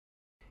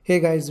Hey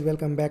guys,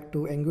 welcome back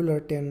to Angular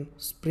 10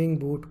 Spring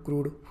Boot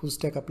CRUD Full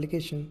Stack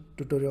Application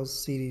Tutorials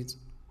series.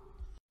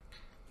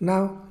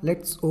 Now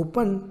let's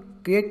open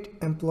create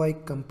employee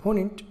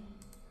component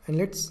and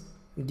let's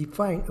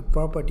define a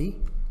property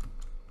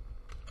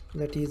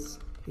that is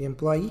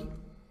employee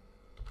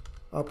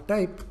of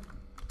type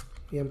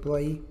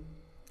employee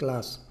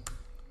class,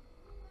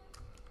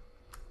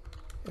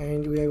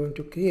 and we are going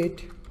to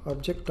create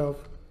object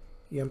of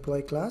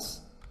employee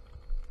class,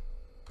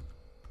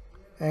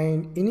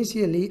 and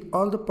initially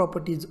all the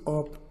properties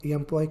of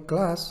employee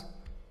class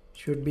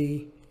should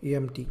be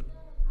empty.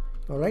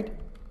 Alright,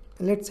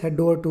 let's head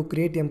over to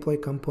create employee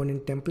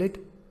component template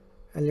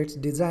and let's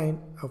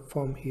design a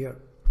form here.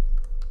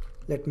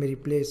 Let me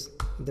replace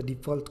the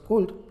default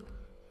code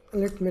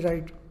and let me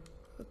write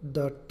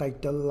the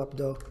title of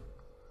the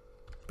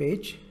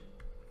page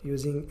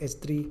using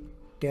h3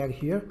 tag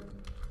here,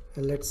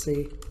 and let's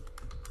say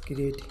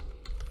create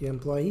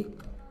employee,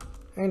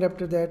 and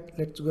after that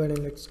let's go ahead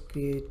and let's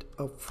create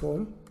a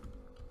form,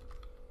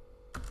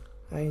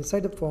 and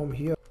inside the form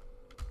here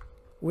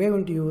we are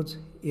going to use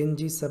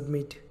ng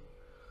submit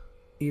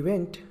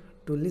event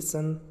to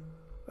listen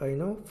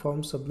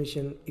form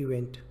submission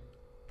event.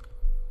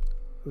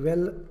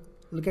 Well,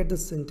 look at the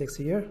syntax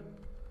here.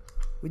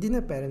 Within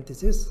a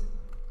parenthesis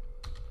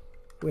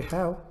we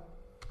have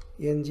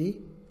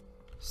ng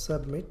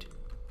submit,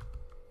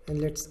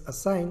 and let's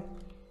assign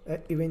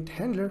an event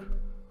handler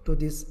to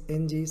this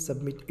ng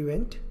submit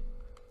event.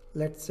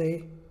 Let's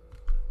say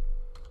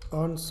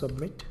on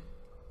submit.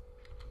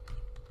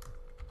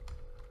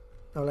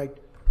 Alright,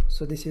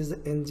 so this is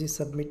the ng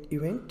submit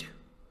event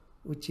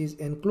which is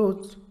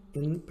enclosed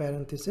in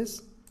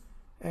parenthesis,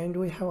 and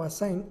we have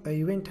assigned a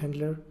event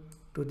handler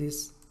to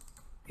this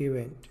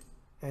event,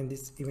 and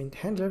this event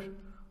handler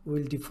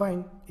will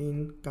define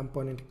in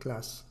component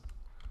class.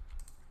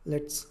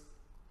 Let's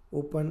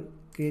open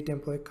create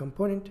employee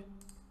component,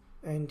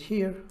 and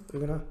here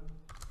we're gonna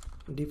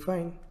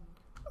define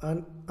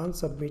an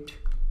unsubmit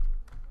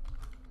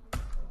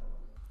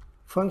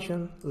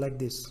function like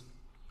this.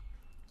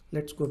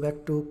 Let's go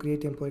back to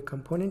create employee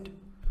component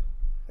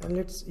and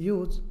let's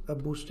use a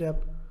bootstrap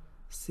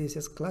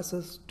CSS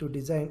classes to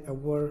design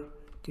our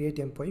create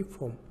employee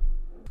form.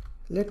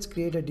 Let's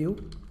create a div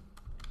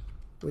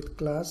with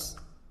class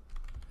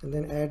and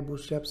then add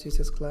bootstrap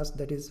CSS class,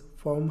 that is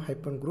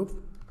form-group.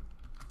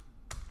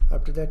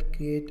 After that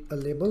create a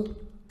label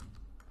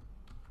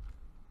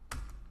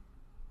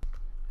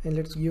and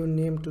let's give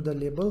name to the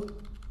label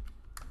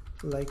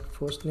like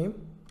first name,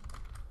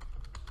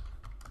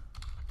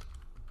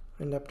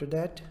 and after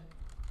that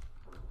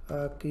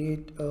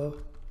create a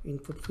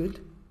input field,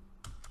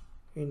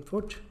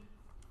 input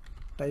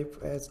type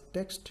as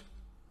text,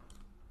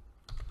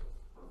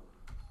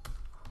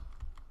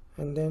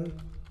 and then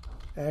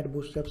add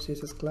bootstrap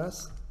CSS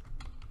class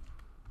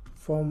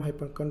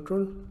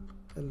form-control,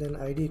 and then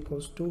id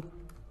equals to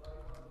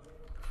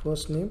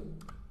first name,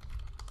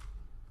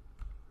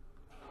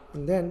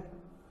 and then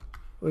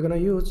we're gonna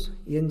use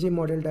ng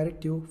model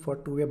directive for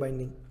two-way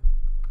binding.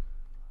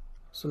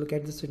 So look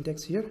at the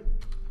syntax here,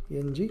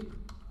 ng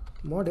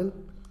model,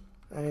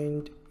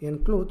 and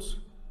includes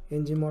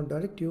ng mod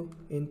directive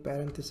in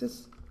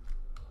parenthesis,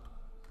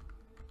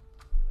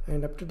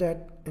 and after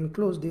that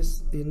enclose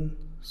this in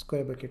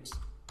square brackets.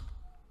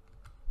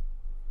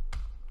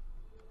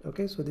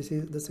 Okay, so this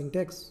is the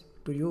syntax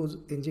to use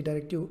ng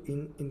directive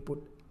in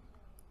input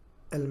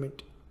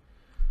element,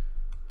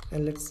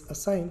 and let's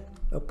assign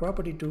a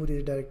property to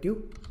this directive.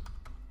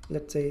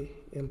 Let's say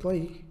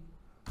employee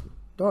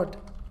dot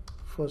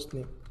first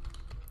name.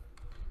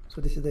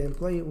 So this is the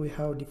employee we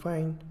have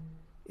defined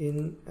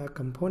in a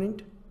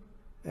component,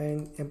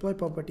 and employee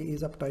property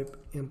is of type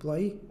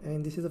employee,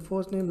 and this is the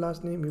first name,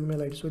 last name,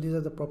 email ID. So these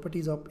are the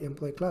properties of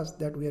employee class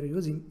that we are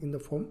using in the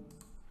form.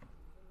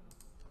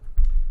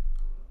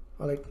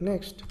 Alright,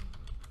 next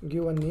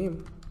give a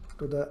name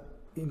to the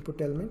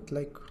input element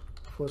like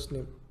first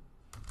name.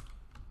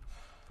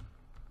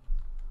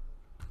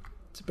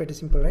 It's pretty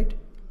simple, right?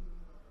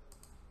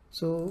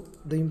 So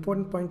the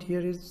important point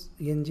here is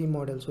ng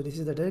model. So this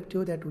is the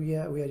directive that we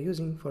are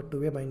using for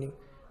two-way binding.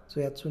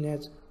 So as soon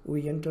as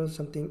we enter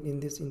something in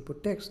this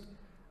input text,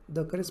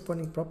 the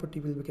corresponding property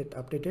will get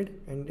updated,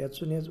 and as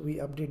soon as we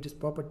update this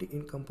property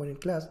in component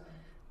class,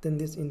 then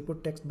this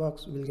input text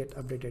box will get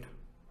updated.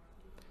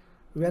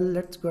 Well,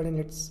 let's go ahead and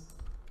let's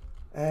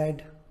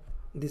add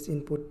this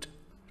input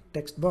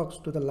text box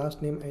to the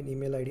last name and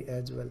email ID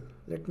as well.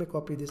 Let me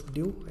copy this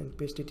div and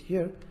paste it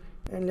here,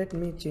 and let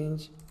me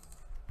change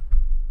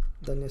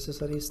the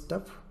necessary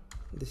stuff.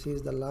 This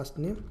is the last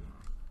name,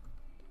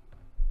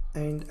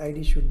 and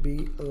ID should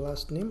be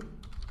last name.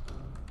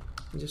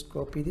 Just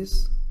copy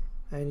this,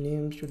 and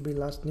name should be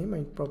last name,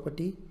 and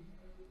property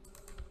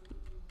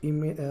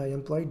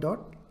employee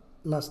dot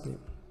last name.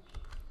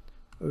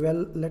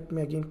 Well, let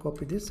me again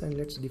copy this and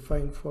let's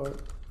define for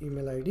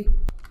email ID.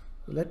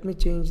 Let me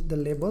change the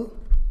label.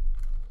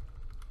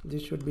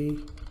 This should be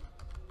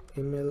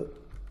email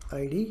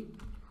ID,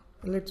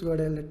 and let's go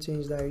ahead and let's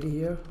change the ID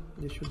here.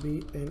 This should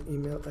be an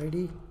email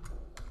ID,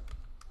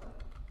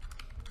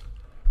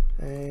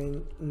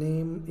 and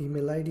name,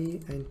 email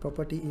ID, and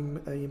property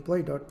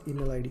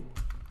employee.email ID,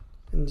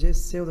 and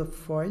just save the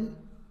file.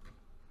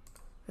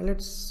 And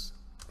let's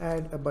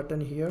add a button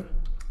here.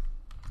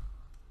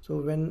 So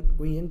when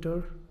we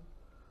enter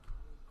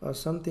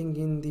something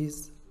in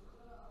these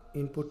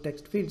input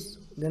text fields,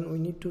 then we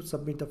need to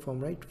submit the form,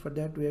 right? For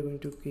that we are going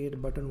to create a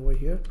button over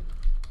here,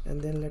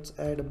 and then let's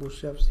add a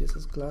bootstrap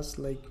CSS class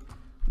like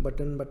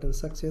button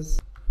success,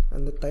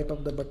 and the type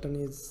of the button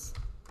is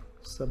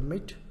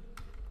submit,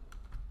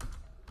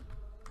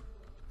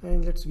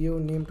 and let's give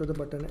name to the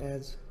button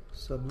as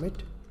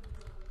submit.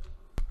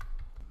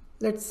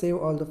 Let's save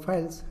all the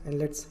files and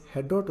let's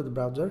head over to the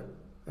browser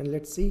and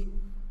let's see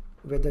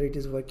whether it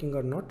is working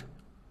or not.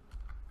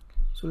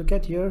 So look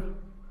at here,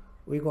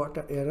 we got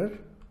an error.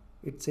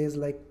 It says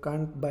like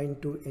can't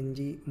bind to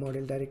ng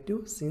model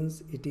directive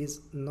since it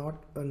is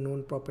not a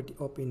known property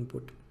of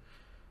input.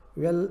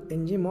 Well,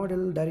 ng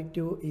model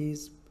directive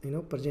is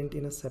present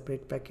in a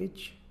separate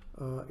package,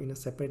 in a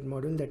separate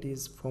module, that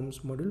is forms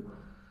module.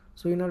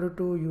 So in order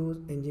to use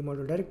ng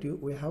model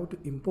directive, we have to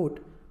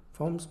import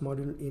forms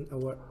module in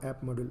our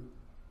app module.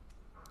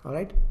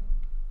 Alright,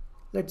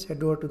 let's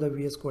head over to the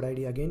VS Code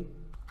ID again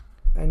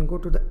and go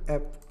to the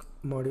app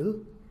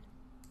module,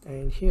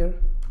 and here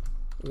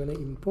we're going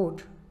to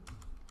import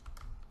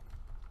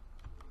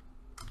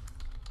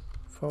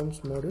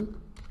forms module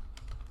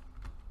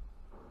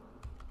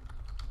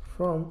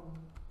from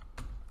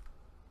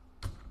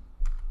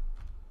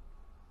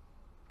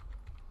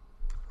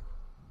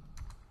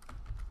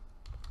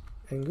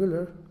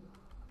Angular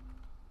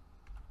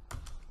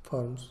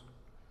forms,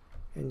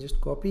 and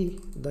just copy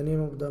the name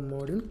of the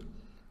module,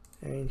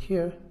 and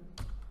here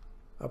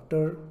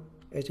after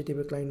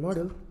HTTP client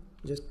module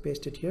just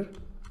paste it here.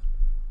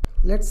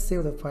 Let's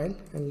save the file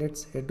and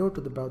let's head over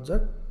to the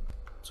browser.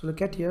 So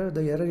look at here,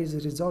 the error is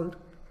resolved.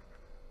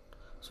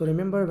 So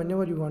remember,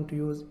 whenever you want to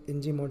use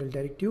ng model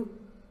directive,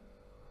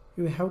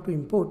 you have to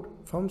import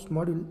forms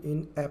module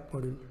in app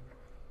module.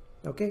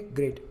 Okay,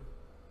 great.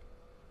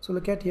 So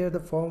look at here, the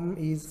form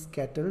is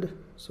scattered.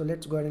 So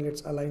let's go ahead and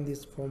let's align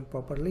this form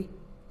properly.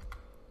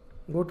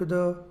 Go to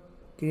the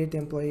create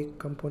employee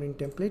component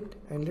template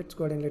and let's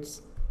go ahead and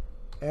let's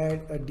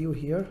add a div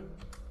here,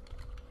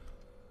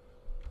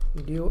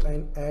 div,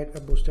 and add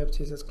a bootstrap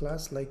CSS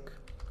class like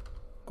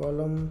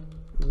column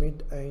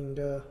mid and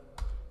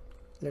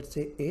let's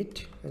say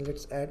 8, and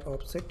let's add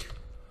offset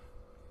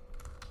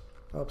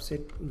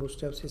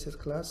bootstrap CSS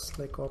class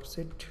like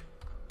offset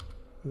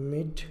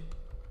mid,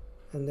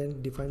 and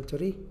then define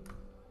 3,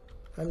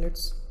 and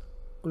let's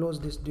close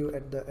this div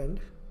at the end.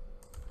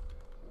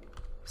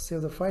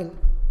 Save the file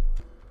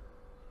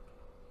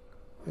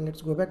and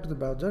let's go back to the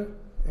browser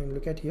and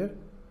look at here,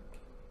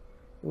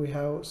 we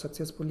have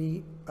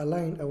successfully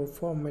aligned our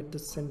form at the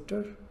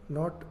center,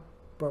 not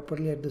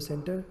properly at the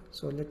center.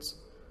 So let's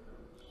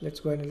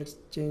go ahead and let's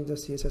change the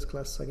CSS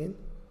class again.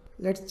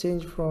 Let's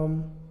change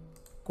from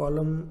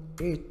column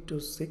 8 to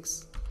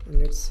 6 and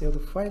let's save the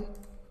file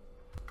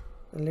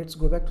and let's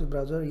go back to the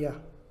browser. Yeah,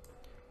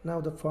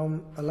 now the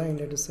form aligned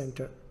at the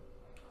center.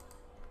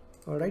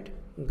 Alright,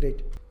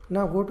 great.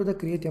 Now go to the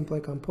create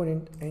employee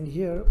component, and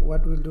here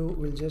what we'll do,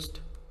 we'll just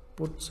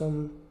put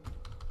some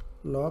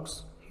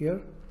logs here,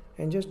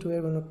 and just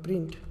we're going to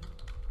print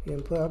the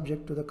employee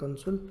object to the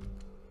console.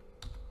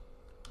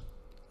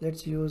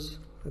 Let's use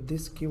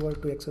this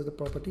keyword to access the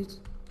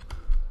properties.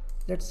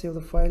 Let's save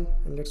the file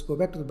and let's go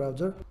back to the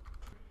browser.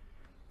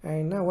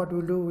 And now what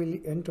we'll do, we'll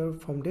enter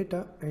form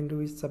data and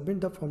we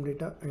submit the form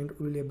data, and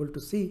we'll be able to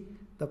see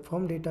the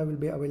form data will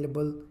be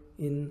available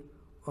in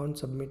on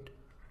submit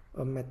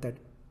method.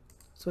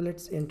 So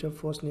let's enter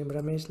first name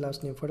Ramesh,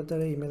 last name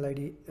Further, email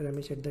ID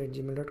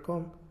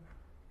ramesh@gmail.com,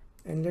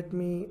 and let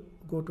me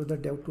go to the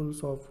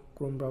DevTools of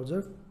Chrome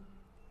browser.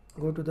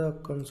 Go to the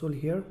console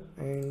here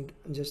and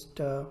just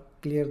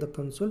clear the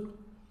console,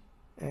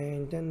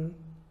 and then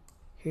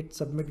hit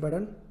submit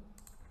button,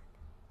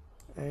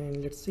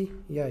 and let's see.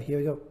 Yeah, here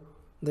we go.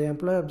 The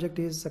employee object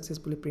is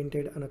successfully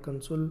printed on a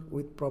console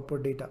with proper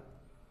data.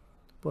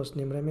 First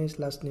name Ramesh,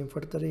 last name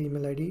Further,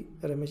 email ID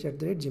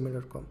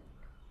ramesh@gmail.com.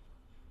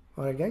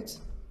 Alright guys,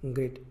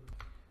 great.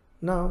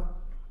 Now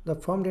the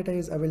form data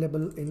is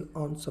available in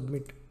on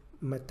submit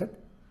method.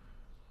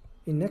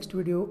 In next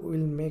video we'll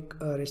make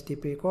a REST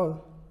API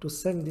call to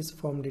send this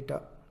form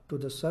data to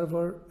the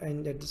server,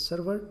 and at the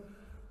server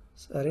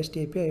REST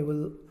API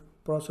will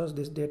process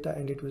this data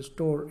and it will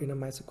store in a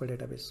MySQL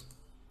database.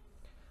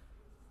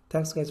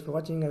 Thanks guys for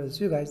watching. I will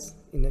see you guys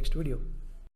in next video.